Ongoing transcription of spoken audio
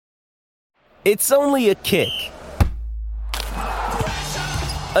It's only a kick,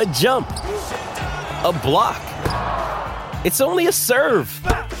 a jump, a block. It's only a serve.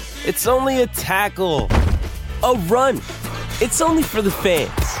 It's only a tackle, a run. It's only for the fans.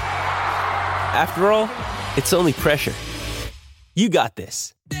 After all, it's only pressure. You got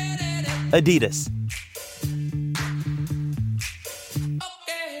this. Adidas.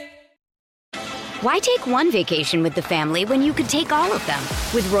 Why take one vacation with the family when you could take all of them?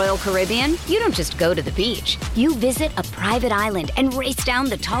 With Royal Caribbean, you don't just go to the beach. You visit a private island and race down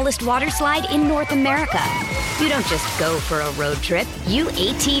the tallest water slide in North America. You don't just go for a road trip. You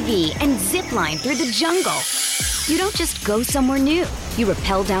ATV and zip line through the jungle. You don't just go somewhere new. You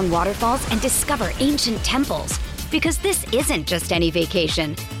rappel down waterfalls and discover ancient temples. Because this isn't just any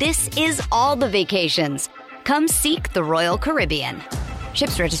vacation. This is all the vacations. Come seek the Royal Caribbean.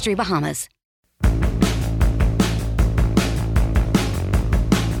 Ships Registry, Bahamas.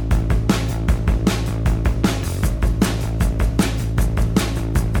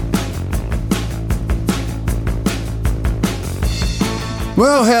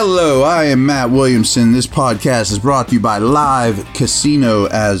 Well, hello, I am Matt Williamson. This podcast is brought to you by Live Casino.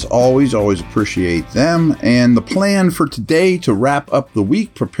 As always appreciate them. And the plan for today to wrap up the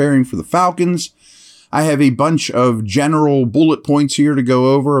week preparing for the Falcons, I have a bunch of general bullet points here to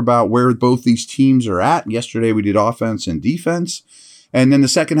go over about where both these teams are at. Yesterday we did offense and defense. And then the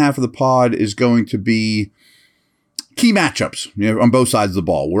second half of the pod is going to be key matchups, on both sides of the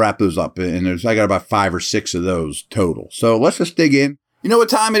ball. We'll wrap those up. And I got about 5 or 6 of those total. So let's just dig in. You know what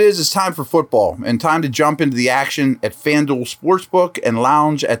time it is? It's time for football and time to jump into the action at FanDuel Sportsbook and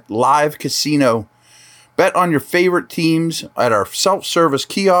lounge at Live Casino. Bet on your favorite teams at our self-service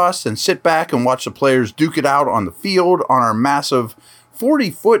kiosks and sit back and watch the players duke it out on the field on our massive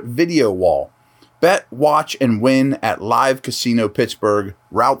 40-foot video wall. Bet, watch, and win at Live Casino Pittsburgh,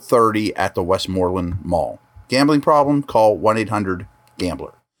 Route 30 at the Westmoreland Mall. Gambling problem? Call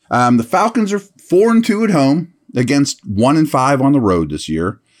 1-800-GAMBLER. The Falcons are 4-2 at home against 1-5 on the road this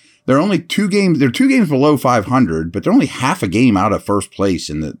year. They're only 2 games. They're 2 games below 500, but they're only half a game out of first place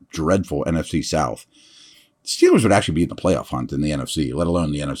in the dreadful NFC South. Steelers would actually be in the playoff hunt in the NFC, let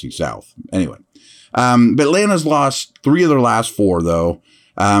alone the NFC South. Anyway, but Atlanta's lost 3 of their last 4, though.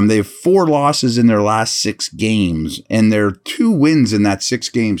 They have 4 losses in their last 6 games, and their 2 wins in that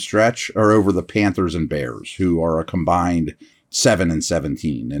 6-game stretch are over the Panthers and Bears, who are a combined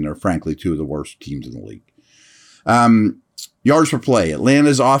 7-17, and are frankly 2 of the worst teams in the league. Yards per play.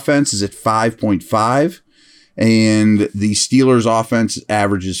 Atlanta's offense is at 5.5, and the Steelers' offense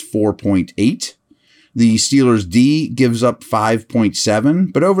averages 4.8. The Steelers' D gives up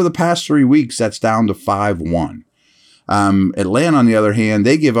 5.7, but over the past 3 weeks, that's down to 5.1. Atlanta, on the other hand,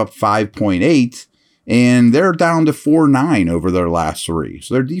 they give up 5.8, and they're down to 4.9 over their last 3.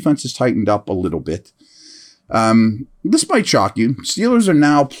 So their defense has tightened up a little bit. This might shock you. Steelers are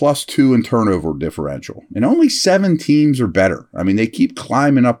now +2 in turnover differential, and only 7 teams are better. I mean, they keep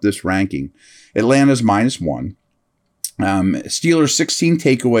climbing up this ranking. Atlanta's -1. Steelers' 16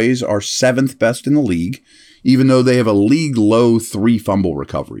 takeaways are 7th best in the league, even though they have a league low 3 fumble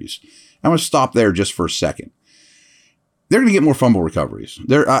recoveries. I'm going to stop there just for a second. They're going to get more fumble recoveries.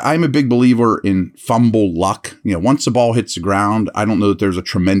 I'm a big believer in fumble luck. Once the ball hits the ground, I don't know that there's a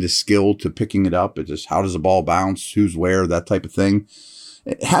tremendous skill to picking it up. It's just how does the ball bounce, who's where, that type of thing.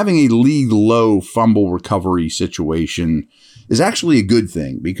 Having a league low fumble recovery situation is actually a good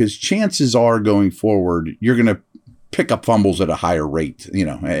thing because chances are going forward, you're going to pick up fumbles at a higher rate,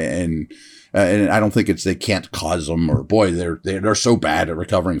 and I don't think it's they can't cause them or boy, they're so bad at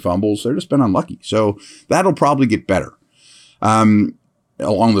recovering fumbles. They're just been unlucky. So that'll probably get better. Along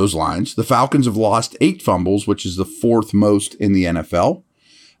those lines, the Falcons have lost 8 fumbles, which is the 4th most in the NFL.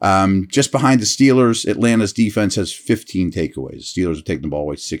 Just behind the Steelers, Atlanta's defense has 15 takeaways. The Steelers have taken the ball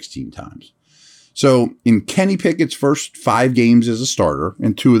away 16 times. So in Kenny Pickett's first 5 games as a starter,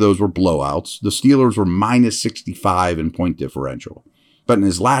 and 2 of those were blowouts, the Steelers were -65 in point differential. But in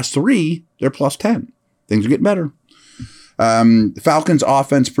his last 3, they're +10. Things are getting better. The Falcons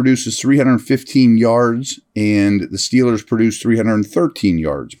offense produces 315 yards, and the Steelers produce 313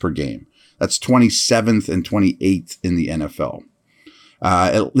 yards per game. That's 27th and 28th in the NFL.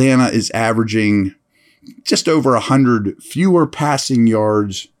 Atlanta is averaging just over 100 fewer passing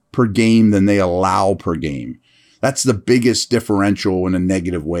yards per game than they allow per game. That's the biggest differential in a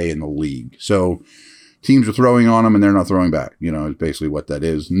negative way in the league. So teams are throwing on them and they're not throwing back. Is basically what that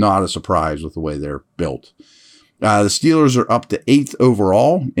is. Not a surprise with the way they're built. The Steelers are up to 8th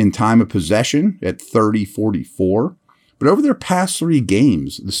overall in time of possession at 30-44. But over their past 3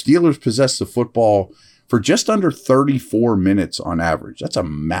 games, the Steelers possess the football for just under 34 minutes on average. That's a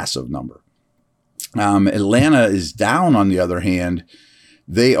massive number. Atlanta is down, on the other hand.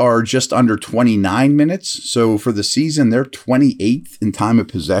 They are just under 29 minutes. So for the season, they're 28th in time of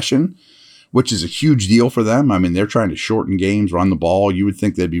possession, which is a huge deal for them. I mean, they're trying to shorten games, run the ball. You would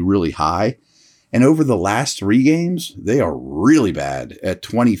think they'd be really high. And over the last 3 games, they are really bad at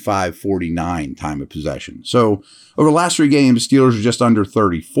 25-49 time of possession. So over the last 3 games, Steelers are just under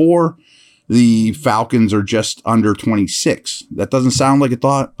 34. The Falcons are just under 26. That doesn't sound like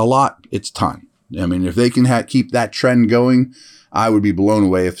a lot. It's a ton. I mean, if they can keep that trend going, I would be blown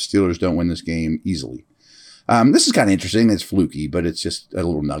away if Steelers don't win this game easily. This is kind of interesting. It's fluky, but it's just a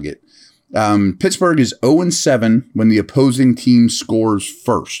little nugget. Pittsburgh is 0-7 when the opposing team scores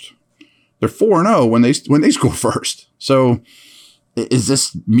first. They're 4-0 when they score first. So is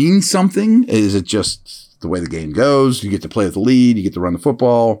this mean something? Is it just the way the game goes? You get to play with the lead. You get to run the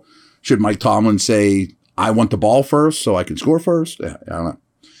football. Should Mike Tomlin say, I want the ball first so I can score first? I don't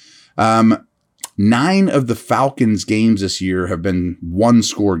know. 9 of the Falcons' games this year have been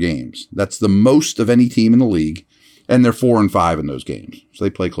 1-score games. That's the most of any team in the league, and they're 4-5 in those games. So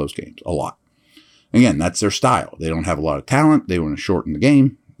they play close games a lot. Again, that's their style. They don't have a lot of talent. They want to shorten the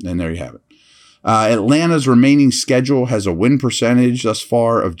game, and there you have it. Atlanta's remaining schedule has a win percentage thus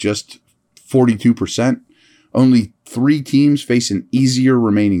far of just 42%. Only 3 teams face an easier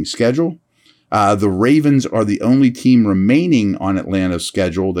remaining schedule. The Ravens are the only team remaining on Atlanta's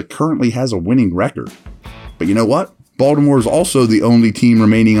schedule that currently has a winning record. But you know what? Baltimore is also the only team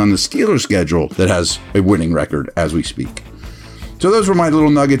remaining on the Steelers schedule that has a winning record as we speak. So those were my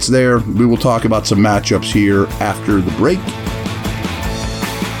little nuggets there. We will talk about some matchups here after the break.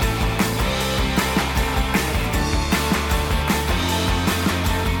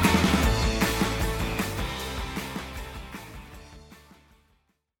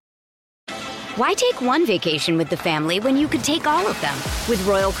 Why take one vacation with the family when you could take all of them? With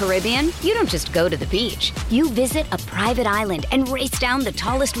Royal Caribbean, you don't just go to the beach. You visit a private island and race down the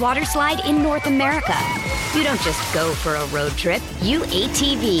tallest water slide in North America. You don't just go for a road trip. You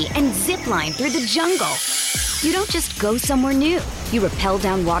ATV and zip line through the jungle. You don't just go somewhere new. You rappel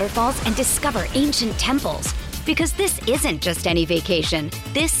down waterfalls and discover ancient temples. Because this isn't just any vacation.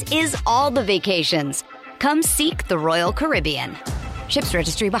 This is all the vacations. Come seek the Royal Caribbean. Ships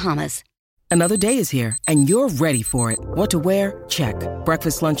Registry, Bahamas. Another day is here, and you're ready for it. What to wear? Check.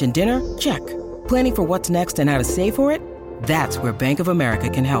 Breakfast, lunch, and dinner? Check. Planning for what's next and how to save for it? That's where Bank of America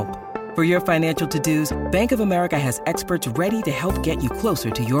can help. For your financial to-dos, Bank of America has experts ready to help get you closer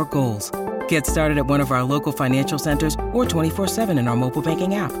to your goals. Get started at one of our local financial centers or 24/7 in our mobile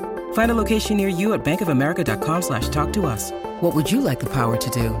banking app. Find a location near you at bankofamerica.com/talktous. What would you like the power to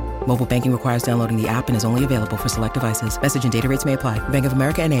do? Mobile banking requires downloading the app and is only available for select devices. Message and data rates may apply. Bank of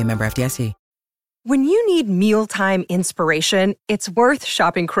America NA, member FDIC. When you need mealtime inspiration, it's worth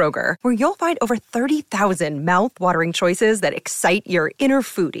shopping Kroger, where you'll find over 30,000 mouth-watering choices that excite your inner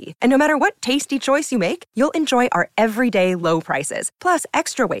foodie. And no matter what tasty choice you make, you'll enjoy our everyday low prices, plus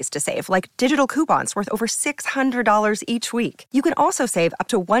extra ways to save, like digital coupons worth over $600 each week. You can also save up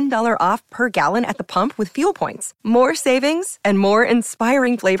to $1 off per gallon at the pump with fuel points. More savings and more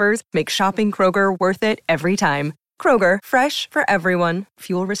inspiring flavors make shopping Kroger worth it every time. Kroger, fresh for everyone.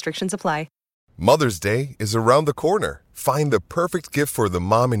 Fuel restrictions apply. Mother's Day is around the corner. Find the perfect gift for the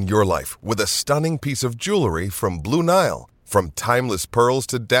mom in your life with a stunning piece of jewelry from Blue Nile. From timeless pearls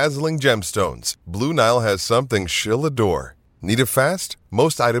to dazzling gemstones, Blue Nile has something she'll adore. Need it fast?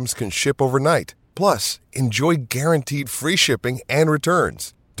 Most items can ship overnight. Plus, enjoy guaranteed free shipping and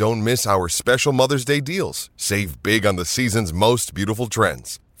returns. Don't miss our special Mother's Day deals. Save big on the season's most beautiful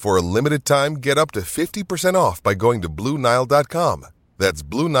trends. For a limited time, get up to 50% off by going to BlueNile.com. That's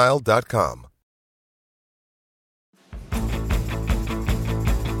BlueNile.com.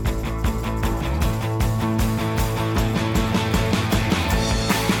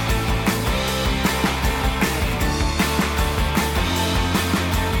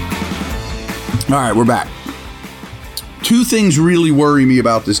 All right, we're back. 2 things really worry me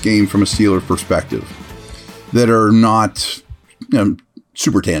about this game from a Steelers perspective that are not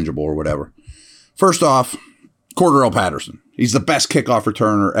super tangible or whatever. First off, Cordarrelle Patterson. He's the best kickoff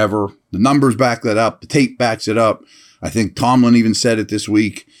returner ever. The numbers back that up. The tape backs it up. I think Tomlin even said it this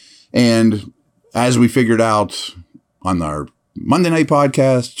week. And as we figured out on our Monday night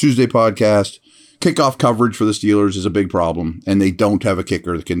podcast, Tuesday podcast, kickoff coverage for the Steelers is a big problem, and they don't have a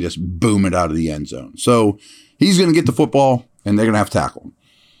kicker that can just boom it out of the end zone. So he's going to get the football, and they're going to have to tackle him.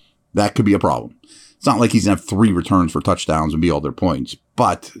 That could be a problem. It's not like he's going to have 3 returns for touchdowns and be all their points,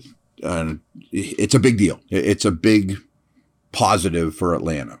 but it's a big deal. It's a big positive for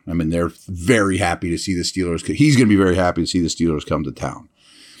Atlanta. I mean, they're very happy to see the Steelers. He's going to be very happy to see the Steelers come to town.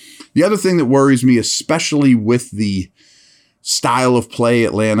 The other thing that worries me, especially with the style of play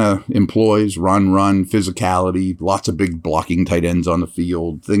Atlanta employs, run, physicality, lots of big blocking tight ends on the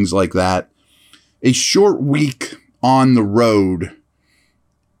field, things like that. A short week on the road,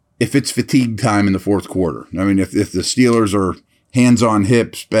 if it's fatigue time in the fourth quarter. I mean, if the Steelers are hands on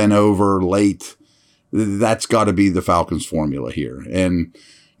hips, bent over, late, that's got to be the Falcons' formula here. And,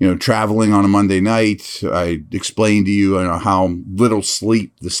 traveling on a Monday night, I explained to you, how little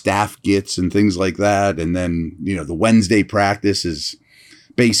sleep the staff gets and things like that. And then, the Wednesday practice is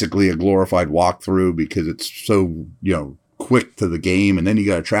basically a glorified walkthrough because it's so, quick to the game. And then you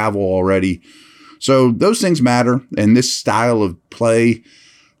got to travel already. So those things matter. And this style of play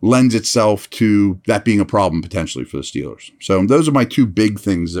lends itself to that being a problem potentially for the Steelers. So those are my two big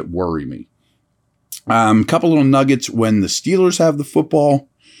things that worry me. Couple little nuggets when the Steelers have the football.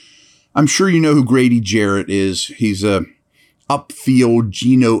 I'm sure you know who Grady Jarrett is. He's a upfield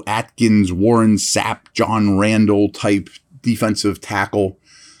Geno Atkins, Warren Sapp, John Randall type defensive tackle.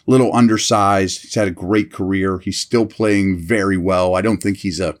 Little undersized. He's had a great career. He's still playing very well. I don't think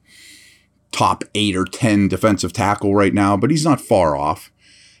he's a top 8 or 10 defensive tackle right now, but he's not far off.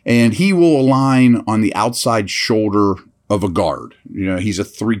 And he will align on the outside shoulder of a guard. He's a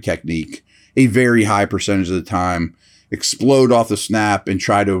 3 technique, a very high percentage of the time. Explode off the snap and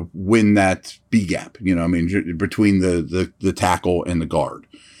try to win that B gap, between the tackle and the guard.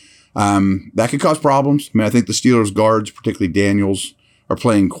 That could cause problems. I think the Steelers guards, particularly Daniels, are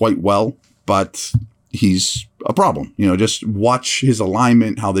playing quite well, but he's a problem. Just watch his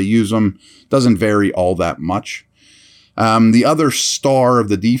alignment, how they use him. Doesn't vary all that much. The other star of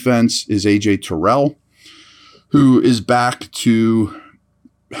the defense is AJ Terrell, who is back to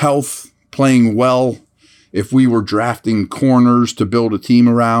health, playing well. If we were drafting corners to build a team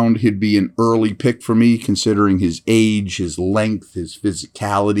around, he'd be an early pick for me, considering his age, his length, his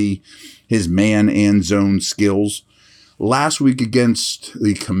physicality, his man and zone skills. Last week against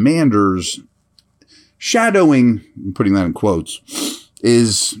the Commanders, shadowing, I'm putting that in quotes,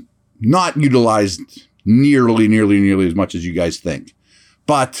 is not utilized nearly as much as you guys think.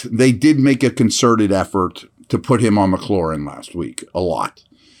 But they did make a concerted effort to put him on McLaurin last week, a lot.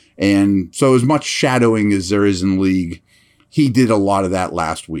 And so as much shadowing as there is in the league, he did a lot of that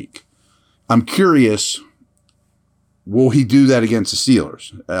last week. I'm curious, will he do that against the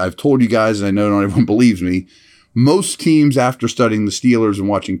Steelers? I've told you guys, and I know not everyone believes me, most teams after studying the Steelers and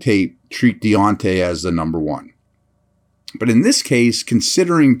watching tape treat Deontay as the number 1. But in this case,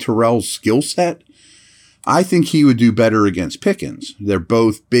 considering Terrell's skill set, I think he would do better against Pickens. They're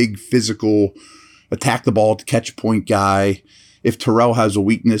both big, physical, attack the ball to catch point guy. If Terrell has a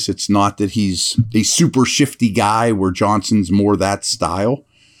weakness, it's not that he's a super shifty guy where Johnson's more that style.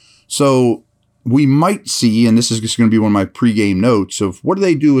 So we might see, and this is just going to be one of my pregame notes, of what do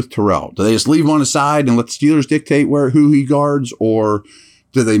they do with Terrell? Do they just leave him on the side and let the Steelers dictate who he guards? Or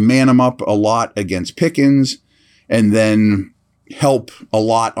do they man him up a lot against Pickens and then help a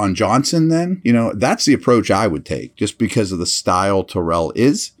lot on Johnson then? That's the approach I would take just because of the style Terrell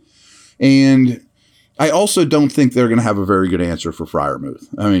is. And I also don't think they're going to have a very good answer for Freiermuth.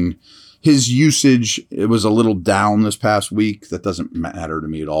 I mean, his usage, it was a little down this past week. That doesn't matter to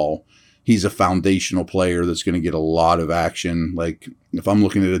me at all. He's a foundational player that's going to get a lot of action. Like, if I'm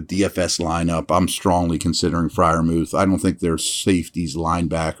looking at a DFS lineup, I'm strongly considering Freiermuth. I don't think their safeties,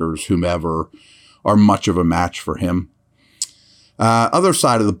 linebackers, whomever, are much of a match for him. Other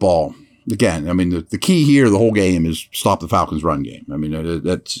side of the ball. Again, I mean, the key here, the whole game, is stop the Falcons' run game. I mean,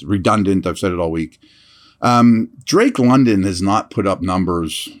 that's redundant. I've said it all week. Drake London has not put up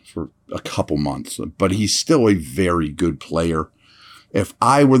numbers for a couple months, but he's still a very good player. If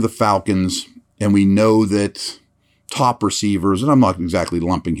I were the Falcons, and we know that top receivers, and I'm not exactly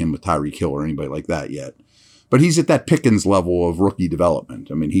lumping him with Tyreek Hill or anybody like that yet, but he's at that Pickens level of rookie development.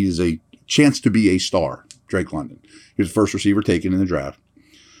 I mean, he's a chance to be a star, Drake London. He was the first receiver taken in the draft.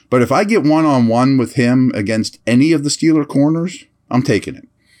 But if I get one-on-one with him against any of the Steeler corners, I'm taking it.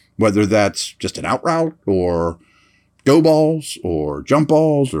 Whether that's just an out route or go balls or jump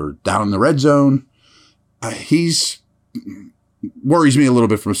balls or down in the red zone, he's worries me a little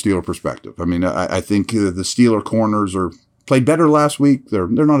bit from a Steeler perspective. I mean, I think the Steeler corners played better last week. They're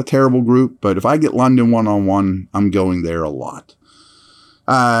not a terrible group, but if I get London one-on-one, I'm going there a lot.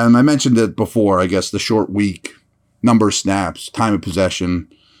 I mentioned it before, I guess, the short week, number of snaps, time of possession.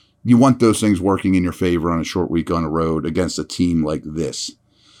 You want those things working in your favor on a short week on the road against a team like this.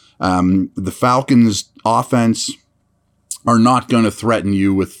 The Falcons' offense are not going to threaten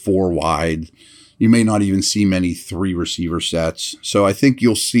you with 4 wide. You may not even see many 3 receiver sets. So I think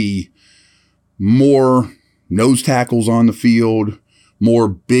you'll see more nose tackles on the field, more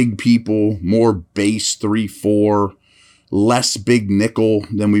big people, more base 3-4, less big nickel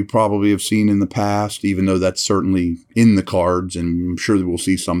than we probably have seen in the past, even though that's certainly in the cards. And I'm sure that we'll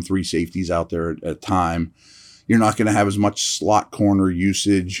see some 3 safeties out there at a time. You're not going to have as much slot corner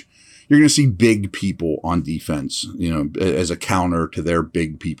usage. You're going to see big people on defense, as a counter to their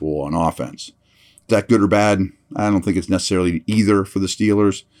big people on offense. Is that good or bad? I don't think it's necessarily either for the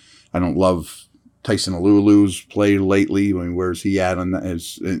Steelers. I don't love Tyson Alualu's play lately. I mean, where's he at on that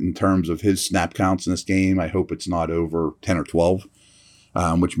in terms of his snap counts in this game? I hope it's not over 10 or 12,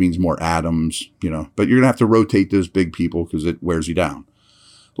 which means more Adams, but you're going to have to rotate those big people because it wears you down.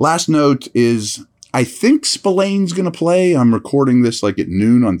 Last note is I think Spillane's going to play. I'm recording this like at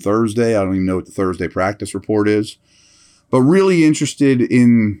noon on Thursday. I don't even know what the Thursday practice report is, but really interested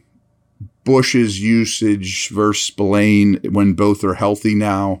in Bush's usage versus Spillane when both are healthy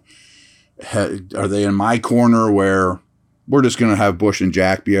now. Are they in my corner where we're just going to have Bush and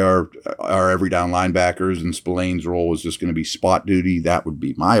Jack be our every down linebackers and Spillane's role is just going to be spot duty? That would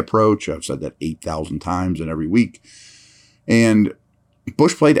be my approach. I've said that 8,000 times in every week. And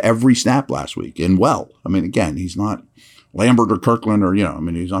Bush played every snap last week and well. I mean, again, he's not Lambert or Kirkland or, he's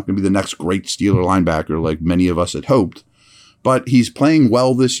not going to be the next great Steeler linebacker like many of us had hoped. But he's playing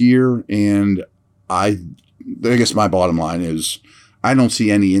well this year. And I guess my bottom line is I don't see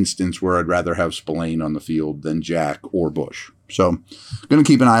any instance where I'd rather have Spillane on the field than Jack or Bush. So I'm going to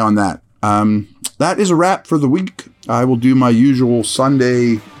keep an eye on that. That is a wrap for the week. I will do my usual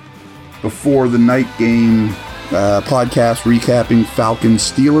Sunday before the night game podcast recapping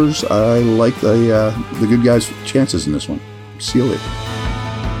Falcons Steelers. I like the good guys' chances in this one. See you later.